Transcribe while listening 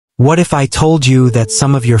What if I told you that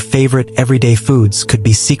some of your favorite everyday foods could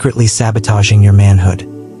be secretly sabotaging your manhood?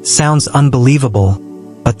 Sounds unbelievable,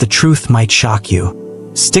 but the truth might shock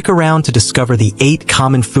you. Stick around to discover the 8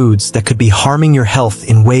 common foods that could be harming your health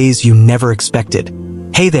in ways you never expected.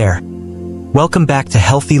 Hey there! Welcome back to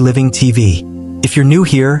Healthy Living TV. If you're new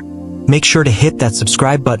here, make sure to hit that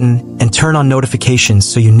subscribe button and turn on notifications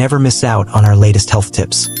so you never miss out on our latest health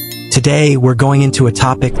tips. Today, we're going into a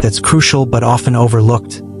topic that's crucial but often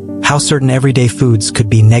overlooked: how certain everyday foods could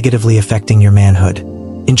be negatively affecting your manhood.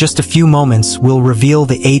 In just a few moments, we'll reveal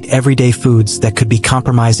the 8 everyday foods that could be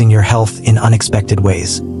compromising your health in unexpected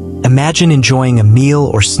ways. Imagine enjoying a meal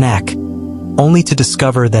or snack, only to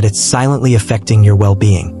discover that it's silently affecting your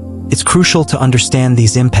well-being. It's crucial to understand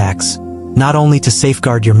these impacts, not only to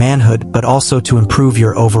safeguard your manhood, but also to improve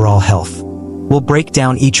your overall health. We'll break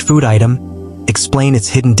down each food item, explain its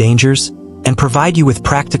hidden dangers, and provide you with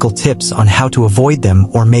practical tips on how to avoid them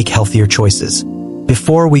or make healthier choices.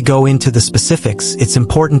 Before we go into the specifics, it's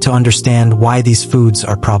important to understand why these foods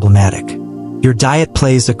are problematic. Your diet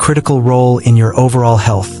plays a critical role in your overall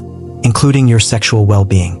health, including your sexual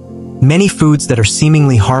well-being. Many foods that are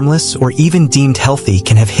seemingly harmless or even deemed healthy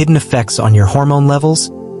can have hidden effects on your hormone levels,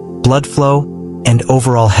 blood flow, and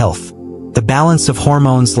overall health. The balance of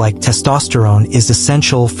hormones like testosterone is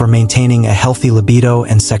essential for maintaining a healthy libido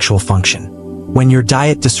and sexual function. When your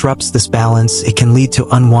diet disrupts this balance, it can lead to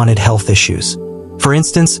unwanted health issues. For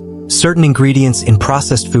instance, certain ingredients in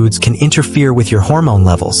processed foods can interfere with your hormone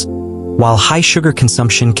levels, while high sugar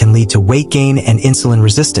consumption can lead to weight gain and insulin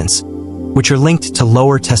resistance, which are linked to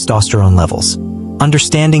lower testosterone levels.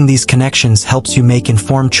 Understanding these connections helps you make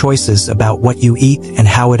informed choices about what you eat and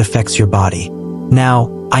how it affects your body. Now,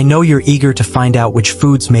 I know you're eager to find out which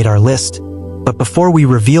foods made our list, but before we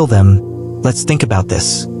reveal them, let's think about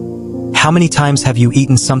this. How many times have you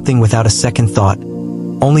eaten something without a second thought,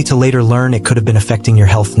 only to later learn it could have been affecting your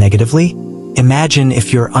health negatively? Imagine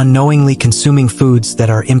if you're unknowingly consuming foods that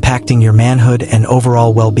are impacting your manhood and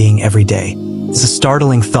overall well-being every day. It's a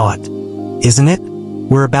startling thought, isn't it?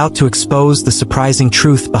 We're about to expose the surprising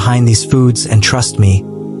truth behind these foods, and trust me,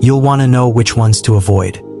 you'll want to know which ones to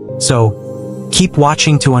avoid. So, keep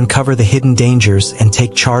watching to uncover the hidden dangers and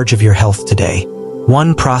take charge of your health today.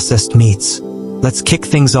 1. Processed meats. Let's kick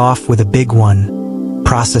things off with a big one: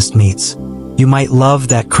 processed meats. You might love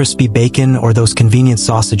that crispy bacon or those convenient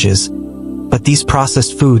sausages, but these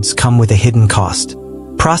processed foods come with a hidden cost.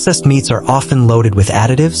 Processed meats are often loaded with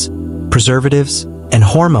additives, preservatives, and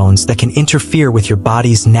hormones that can interfere with your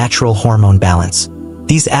body's natural hormone balance.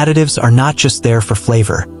 These additives are not just there for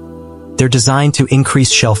flavor. They're designed to increase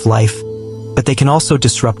shelf life, but they can also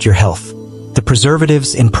disrupt your health. The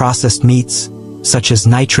preservatives in processed meats, such as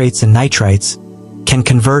nitrates and nitrites, can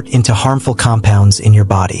convert into harmful compounds in your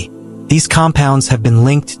body. These compounds have been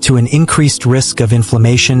linked to an increased risk of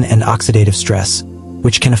inflammation and oxidative stress,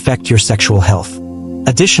 which can affect your sexual health.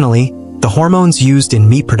 Additionally, the hormones used in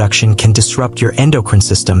meat production can disrupt your endocrine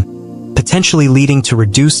system, potentially leading to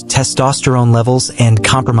reduced testosterone levels and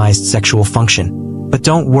compromised sexual function. But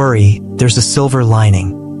don't worry, there's a silver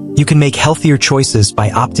lining. You can make healthier choices by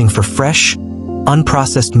opting for fresh,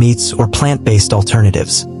 unprocessed meats or plant-based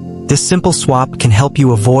alternatives. This simple swap can help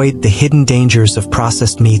you avoid the hidden dangers of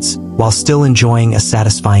processed meats while still enjoying a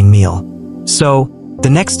satisfying meal. So, the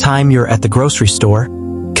next time you're at the grocery store,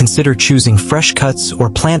 consider choosing fresh cuts or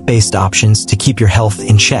plant-based options to keep your health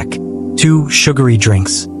in check. 2. Sugary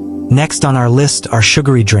drinks. Next on our list are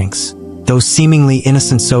sugary drinks, those seemingly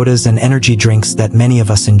innocent sodas and energy drinks that many of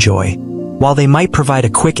us enjoy. While they might provide a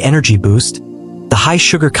quick energy boost, the high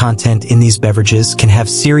sugar content in these beverages can have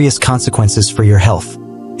serious consequences for your health.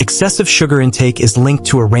 Excessive sugar intake is linked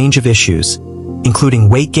to a range of issues, including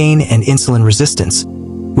weight gain and insulin resistance,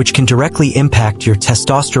 which can directly impact your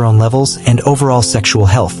testosterone levels and overall sexual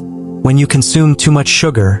health. When you consume too much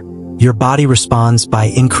sugar, your body responds by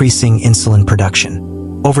increasing insulin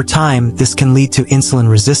production. Over time, this can lead to insulin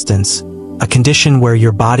resistance, a condition where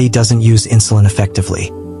your body doesn't use insulin effectively.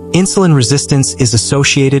 Insulin resistance is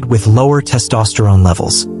associated with lower testosterone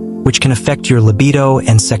levels, which can affect your libido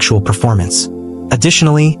and sexual performance.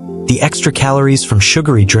 Additionally, the extra calories from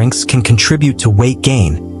sugary drinks can contribute to weight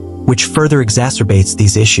gain, which further exacerbates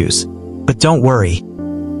these issues. But don't worry,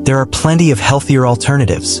 there are plenty of healthier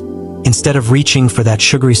alternatives. Instead of reaching for that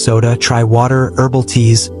sugary soda, try water, herbal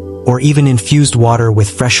teas, or even infused water with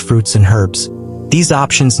fresh fruits and herbs. These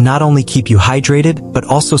options not only keep you hydrated, but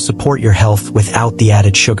also support your health without the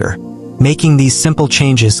added sugar. Making these simple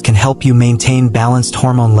changes can help you maintain balanced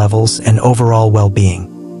hormone levels and overall well-being.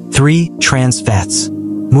 3. Trans fats.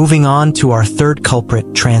 Moving on to our third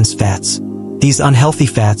culprit, trans fats. These unhealthy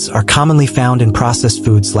fats are commonly found in processed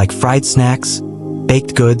foods like fried snacks,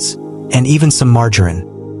 baked goods, and even some margarine.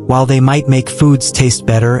 While they might make foods taste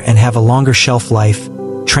better and have a longer shelf life,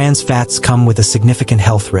 trans fats come with a significant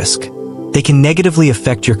health risk. They can negatively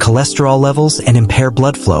affect your cholesterol levels and impair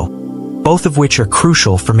blood flow, both of which are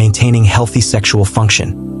crucial for maintaining healthy sexual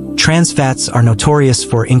function. Trans fats are notorious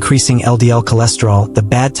for increasing LDL cholesterol, the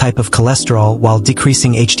bad type of cholesterol, while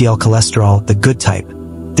decreasing HDL cholesterol, the good type.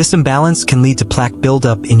 This imbalance can lead to plaque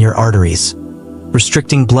buildup in your arteries,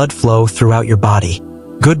 restricting blood flow throughout your body.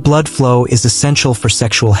 Good blood flow is essential for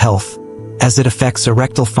sexual health, as it affects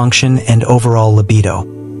erectile function and overall libido.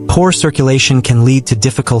 Poor circulation can lead to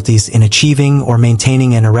difficulties in achieving or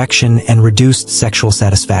maintaining an erection and reduced sexual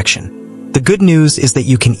satisfaction. The good news is that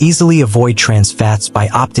you can easily avoid trans fats by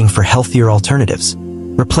opting for healthier alternatives.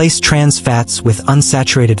 Replace trans fats with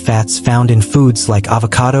unsaturated fats found in foods like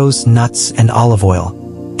avocados, nuts, and olive oil.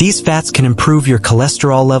 These fats can improve your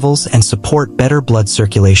cholesterol levels and support better blood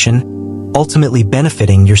circulation, ultimately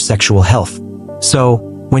benefiting your sexual health. So,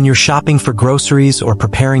 when you're shopping for groceries or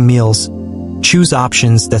preparing meals, choose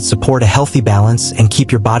options that support a healthy balance and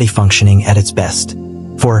keep your body functioning at its best.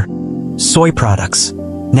 4. Soy products.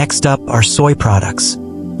 Next up are soy products.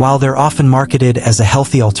 While they're often marketed as a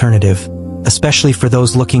healthy alternative, especially for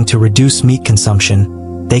those looking to reduce meat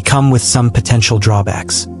consumption, they come with some potential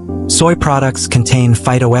drawbacks. Soy products contain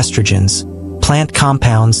phytoestrogens, plant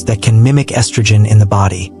compounds that can mimic estrogen in the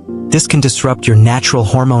body. This can disrupt your natural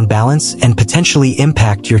hormone balance and potentially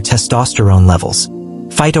impact your testosterone levels.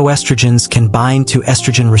 Phytoestrogens can bind to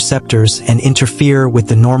estrogen receptors and interfere with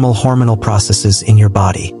the normal hormonal processes in your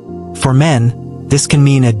body. For men, this can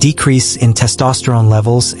mean a decrease in testosterone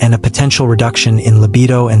levels and a potential reduction in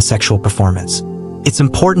libido and sexual performance. It's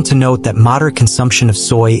important to note that moderate consumption of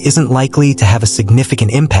soy isn't likely to have a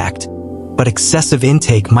significant impact, but excessive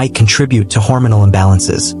intake might contribute to hormonal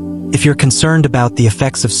imbalances. If you're concerned about the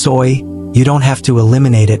effects of soy, you don't have to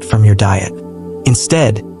eliminate it from your diet.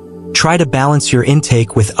 Instead, try to balance your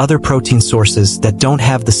intake with other protein sources that don't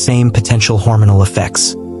have the same potential hormonal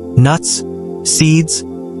effects. Nuts, seeds,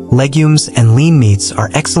 legumes, and lean meats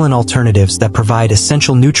are excellent alternatives that provide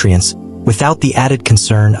essential nutrients without the added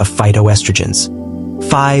concern of phytoestrogens.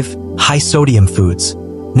 5. High-sodium foods.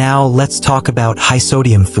 Now let's talk about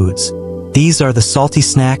high-sodium foods. These are the salty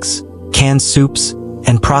snacks, canned soups,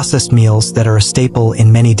 and processed meals that are a staple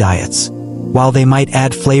in many diets. While they might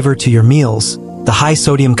add flavor to your meals, the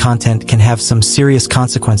high-sodium content can have some serious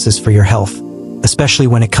consequences for your health, especially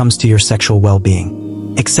when it comes to your sexual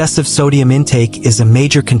well-being. Excessive sodium intake is a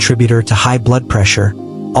major contributor to high blood pressure,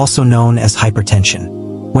 also known as hypertension.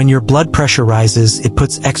 When your blood pressure rises, it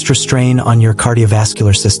puts extra strain on your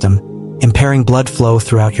cardiovascular system, impairing blood flow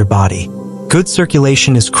throughout your body. Good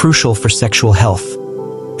circulation is crucial for sexual health,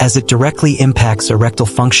 as it directly impacts erectile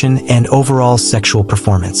function and overall sexual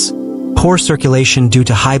performance. Poor circulation due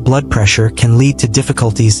to high blood pressure can lead to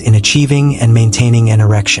difficulties in achieving and maintaining an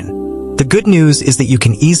erection. The good news is that you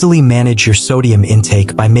can easily manage your sodium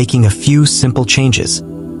intake by making a few simple changes.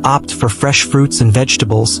 Opt for fresh fruits and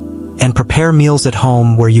vegetables, and prepare meals at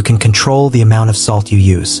home where you can control the amount of salt you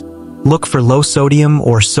use. Look for low-sodium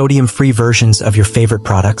or sodium-free versions of your favorite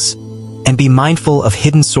products, and be mindful of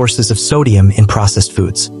hidden sources of sodium in processed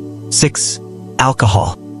foods. 6.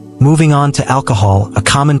 Alcohol. Moving on to alcohol, a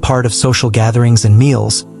common part of social gatherings and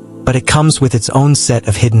meals, but it comes with its own set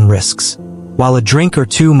of hidden risks. While a drink or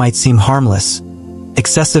two might seem harmless,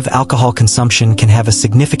 excessive alcohol consumption can have a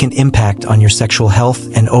significant impact on your sexual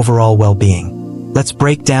health and overall well-being. Let's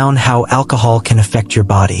break down how alcohol can affect your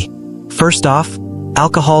body. First off,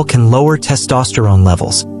 alcohol can lower testosterone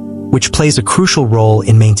levels, which plays a crucial role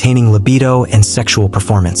in maintaining libido and sexual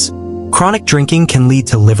performance. Chronic drinking can lead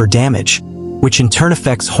to liver damage, which in turn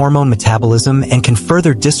affects hormone metabolism and can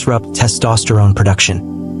further disrupt testosterone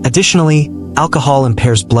production. Additionally, alcohol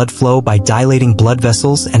impairs blood flow by dilating blood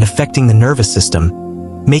vessels and affecting the nervous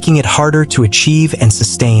system, making it harder to achieve and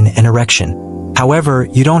sustain an erection. However,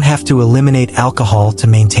 you don't have to eliminate alcohol to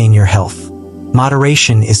maintain your health.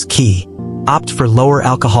 Moderation is key. Opt for lower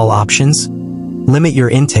alcohol options, limit your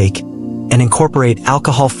intake, and incorporate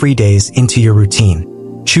alcohol-free days into your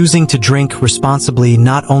routine. Choosing to drink responsibly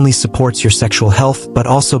not only supports your sexual health but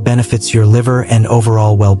also benefits your liver and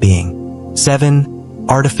overall well-being. 7.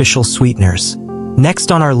 Artificial sweeteners.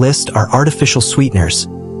 Next on our list are artificial sweeteners,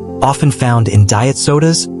 often found in diet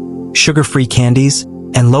sodas, sugar-free candies,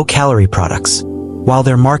 and low-calorie products. While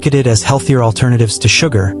they're marketed as healthier alternatives to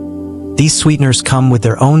sugar, these sweeteners come with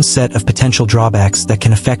their own set of potential drawbacks that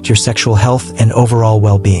can affect your sexual health and overall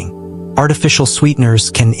well-being. Artificial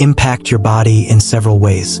sweeteners can impact your body in several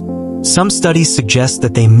ways. Some studies suggest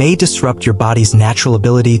that they may disrupt your body's natural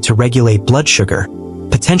ability to regulate blood sugar,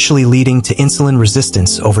 potentially leading to insulin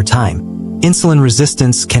resistance over time. Insulin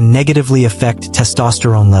resistance can negatively affect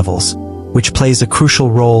testosterone levels, which plays a crucial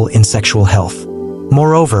role in sexual health.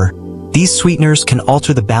 Moreover, these sweeteners can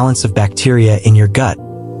alter the balance of bacteria in your gut,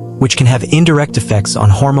 which can have indirect effects on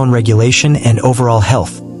hormone regulation and overall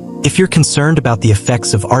health. If you're concerned about the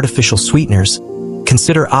effects of artificial sweeteners,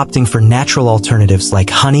 consider opting for natural alternatives like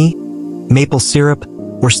honey, maple syrup,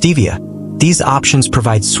 or stevia. These options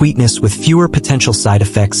provide sweetness with fewer potential side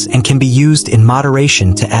effects and can be used in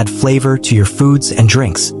moderation to add flavor to your foods and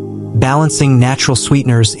drinks. Balancing natural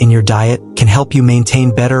sweeteners in your diet can help you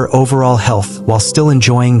maintain better overall health while still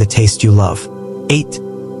enjoying the taste you love. 8.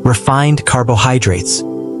 Refined carbohydrates.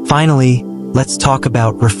 Finally, let's talk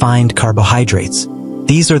about refined carbohydrates.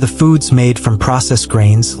 These are the foods made from processed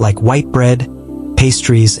grains like white bread,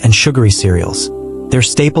 pastries, and sugary cereals. They're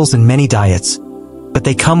staples in many diets, but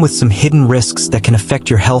they come with some hidden risks that can affect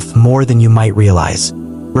your health more than you might realize.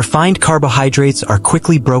 Refined carbohydrates are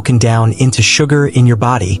quickly broken down into sugar in your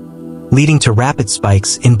body, leading to rapid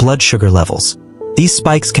spikes in blood sugar levels. These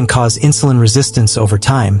spikes can cause insulin resistance over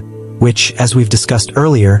time, which, as we've discussed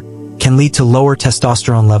earlier, can lead to lower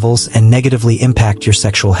testosterone levels and negatively impact your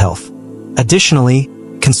sexual health. Additionally,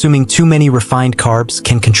 consuming too many refined carbs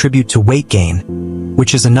can contribute to weight gain,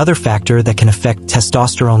 which is another factor that can affect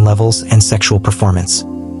testosterone levels and sexual performance.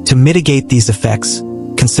 To mitigate these effects,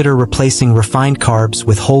 consider replacing refined carbs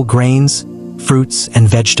with whole grains, fruits, and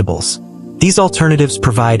vegetables. These alternatives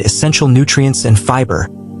provide essential nutrients and fiber,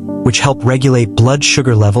 which help regulate blood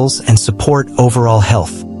sugar levels and support overall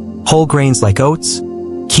health. Whole grains like oats,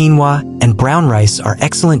 quinoa, and brown rice are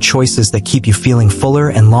excellent choices that keep you feeling fuller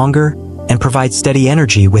and longer and provide steady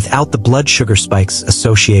energy without the blood sugar spikes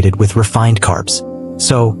associated with refined carbs.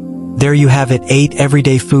 So, there you have it, 8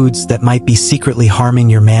 everyday foods that might be secretly harming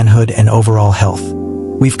your manhood and overall health.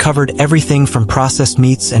 We've covered everything from processed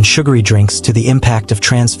meats and sugary drinks to the impact of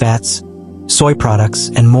trans fats, soy products,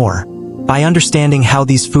 and more. By understanding how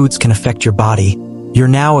these foods can affect your body, you're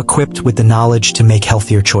now equipped with the knowledge to make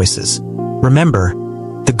healthier choices. Remember,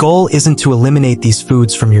 the goal isn't to eliminate these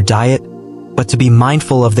foods from your diet, but to be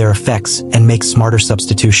mindful of their effects and make smarter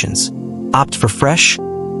substitutions. Opt for fresh,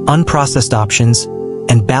 unprocessed options,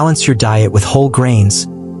 and balance your diet with whole grains,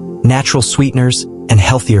 natural sweeteners, and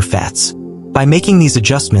healthier fats. By making these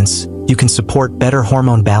adjustments, you can support better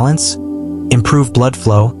hormone balance, improve blood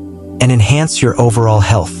flow, and enhance your overall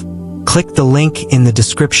health. Click the link in the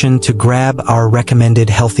description to grab our recommended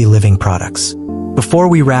healthy living products. Before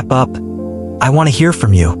we wrap up, I want to hear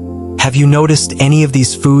from you. Have you noticed any of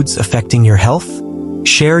these foods affecting your health?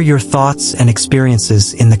 Share your thoughts and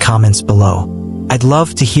experiences in the comments below. I'd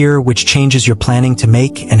love to hear which changes you're planning to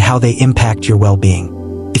make and how they impact your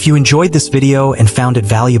well-being. If you enjoyed this video and found it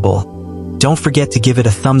valuable, don't forget to give it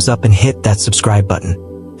a thumbs up and hit that subscribe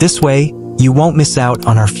button. This way, you won't miss out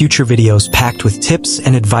on our future videos packed with tips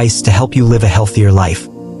and advice to help you live a healthier life.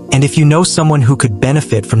 And if you know someone who could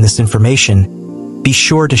benefit from this information, be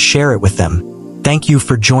sure to share it with them. Thank you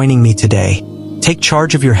for joining me today. Take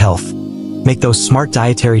charge of your health, make those smart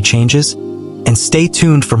dietary changes, and stay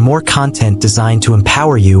tuned for more content designed to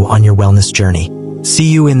empower you on your wellness journey.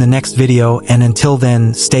 See you in the next video, and until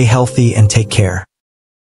then, stay healthy and take care.